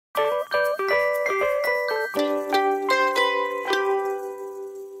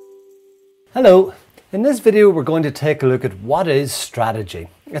Hello, in this video we're going to take a look at what is strategy.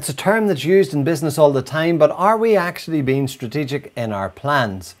 It's a term that's used in business all the time, but are we actually being strategic in our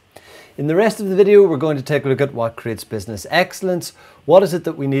plans? In the rest of the video we're going to take a look at what creates business excellence, what is it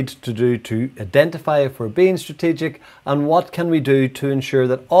that we need to do to identify if we're being strategic, and what can we do to ensure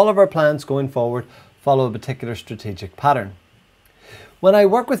that all of our plans going forward follow a particular strategic pattern. When I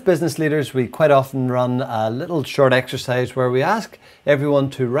work with business leaders, we quite often run a little short exercise where we ask everyone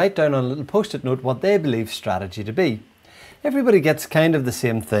to write down on a little post-it note what they believe strategy to be. Everybody gets kind of the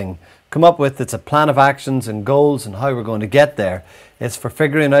same thing. Come up with it's a plan of actions and goals and how we're going to get there. It's for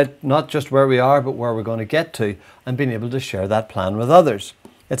figuring out not just where we are, but where we're going to get to and being able to share that plan with others.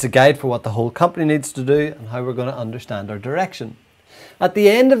 It's a guide for what the whole company needs to do and how we're going to understand our direction. At the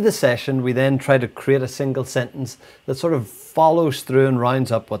end of the session, we then try to create a single sentence that sort of follows through and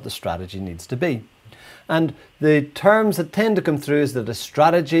rounds up what the strategy needs to be. And the terms that tend to come through is that a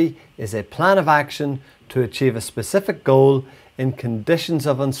strategy is a plan of action to achieve a specific goal in conditions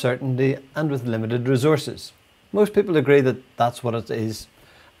of uncertainty and with limited resources. Most people agree that that's what it is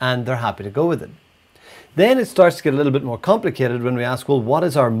and they're happy to go with it. Then it starts to get a little bit more complicated when we ask, well, what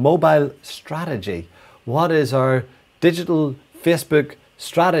is our mobile strategy? What is our digital Facebook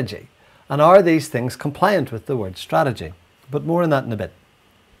strategy? And are these things compliant with the word strategy? But more on that in a bit.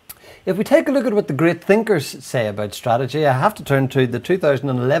 If we take a look at what the great thinkers say about strategy, I have to turn to the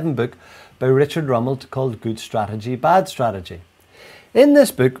 2011 book by Richard Rumelt called Good Strategy, Bad Strategy. In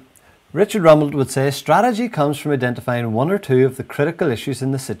this book, Richard Rumelt would say strategy comes from identifying one or two of the critical issues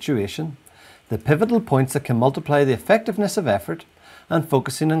in the situation, the pivotal points that can multiply the effectiveness of effort, and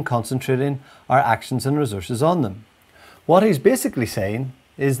focusing and concentrating our actions and resources on them. What he's basically saying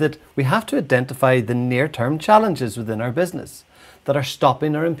is that we have to identify the near-term challenges within our business that are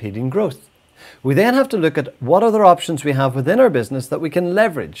stopping or impeding growth. We then have to look at what other options we have within our business that we can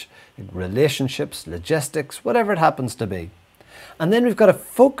leverage, relationships, logistics, whatever it happens to be. And then we've got to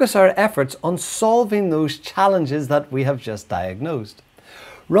focus our efforts on solving those challenges that we have just diagnosed.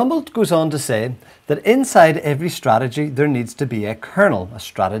 Rumelt goes on to say that inside every strategy there needs to be a kernel, a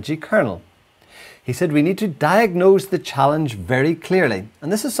strategy kernel. He said we need to diagnose the challenge very clearly,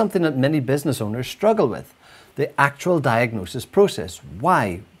 and this is something that many business owners struggle with, the actual diagnosis process.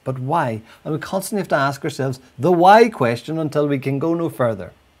 Why? But why? And we constantly have to ask ourselves the why question until we can go no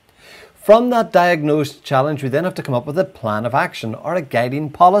further. From that diagnosed challenge, we then have to come up with a plan of action or a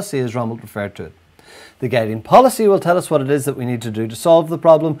guiding policy, as Rumelt referred to it. The guiding policy will tell us what it is that we need to do to solve the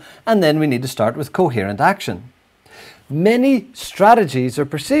problem, and then we need to start with coherent action. Many strategies or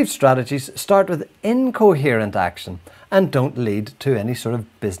perceived strategies start with incoherent action and don't lead to any sort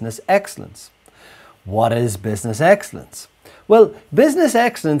of business excellence. What is business excellence? Well, business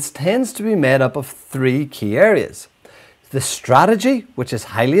excellence tends to be made up of three key areas. The strategy, which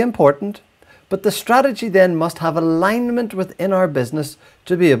is highly important, but the strategy then must have alignment within our business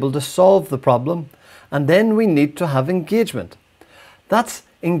to be able to solve the problem, and then we need to have engagement. That's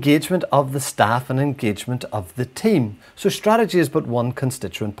engagement of the staff and engagement of the team. So strategy is but one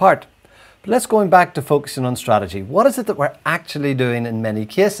constituent part. But let's go back to focusing on strategy. What is it that we're actually doing in many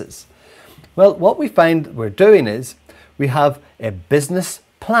cases? Well, what we find we're doing is we have a business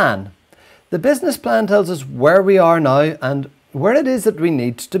plan. The business plan tells us where we are now and where it is that we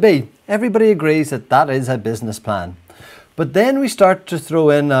need to be. Everybody agrees that that is a business plan. But then we start to throw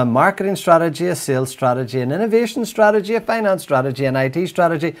in a marketing strategy, a sales strategy, an innovation strategy, a finance strategy, an IT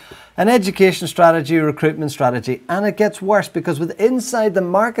strategy, an education strategy, a recruitment strategy. And it gets worse because inside the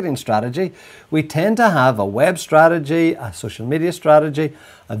marketing strategy, we tend to have a web strategy, a social media strategy,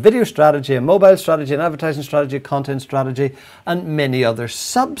 a video strategy, a mobile strategy, an advertising strategy, a content strategy, and many other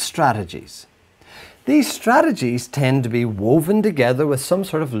sub-strategies. These strategies tend to be woven together with some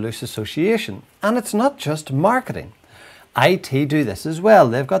sort of loose association. And it's not just marketing. IT do this as well.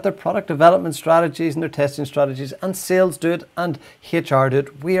 They've got their product development strategies and their testing strategies, and sales do it and HR do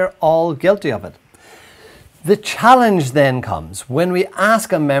it. We are all guilty of it. The challenge then comes when we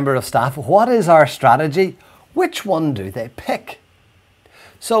ask a member of staff, what is our strategy? Which one do they pick?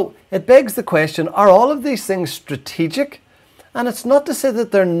 So it begs the question, are all of these things strategic? And it's not to say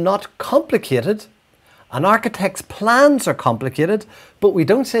that they're not complicated. An architect's plans are complicated, but we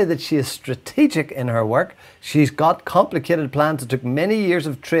don't say that she is strategic in her work. She's got complicated plans that took many years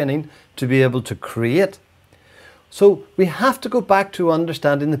of training to be able to create. So we have to go back to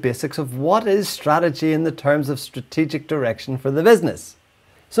understanding the basics of what is strategy in the terms of strategic direction for the business.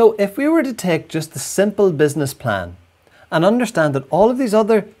 So if we were to take just the simple business plan and understand that all of these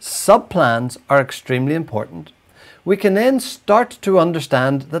other sub-plans are extremely important, we can then start to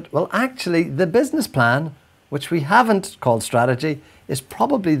understand that, well, actually the business plan, which we haven't called strategy, is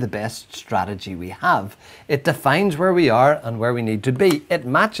probably the best strategy we have. It defines where we are and where we need to be. It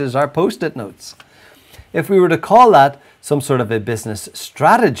matches our post-it notes. If we were to call that some sort of a business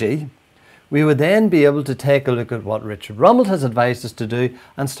strategy, we would then be able to take a look at what Richard Rumelt has advised us to do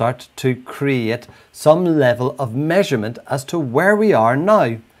and start to create some level of measurement as to where we are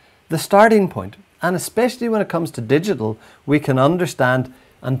now, the starting point. And especially when it comes to digital, we can understand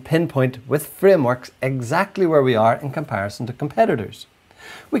and pinpoint with frameworks exactly where we are in comparison to competitors.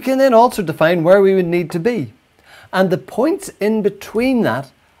 We can then also define where we would need to be. And the points in between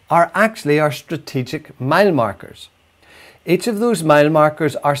that are actually our strategic mile markers. Each of those mile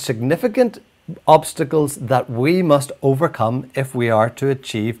markers are significant obstacles that we must overcome if we are to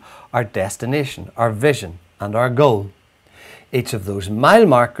achieve our destination, our vision, and our goal. Each of those mile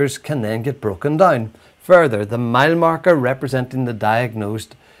markers can then get broken down. Further, the mile marker representing the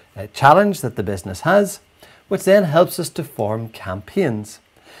diagnosed challenge that the business has, which then helps us to form campaigns.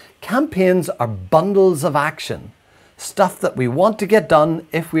 Campaigns are bundles of action, stuff that we want to get done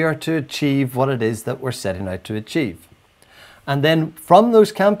if we are to achieve what it is that we're setting out to achieve. And then from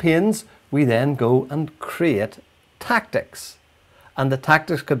those campaigns, we then go and create tactics. And the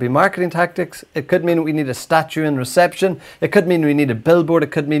tactics could be marketing tactics. It could mean we need a statue in reception. It could mean we need a billboard.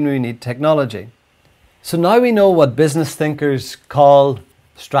 It could mean we need technology. So now we know what business thinkers call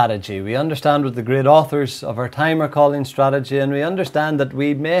strategy. We understand what the great authors of our time are calling strategy, and we understand that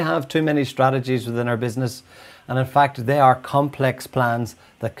we may have too many strategies within our business, and in fact they are complex plans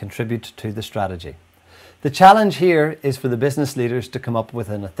that contribute to the strategy. The challenge here is for the business leaders to come up with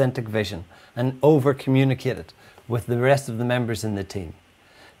an authentic vision and over-communicate it with the rest of the members in the team.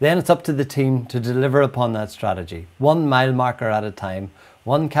 Then it's up to the team to deliver upon that strategy, one mile marker at a time,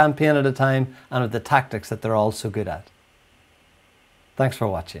 one campaign at a time, and with the tactics that they're all so good at. Thanks for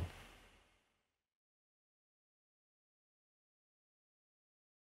watching.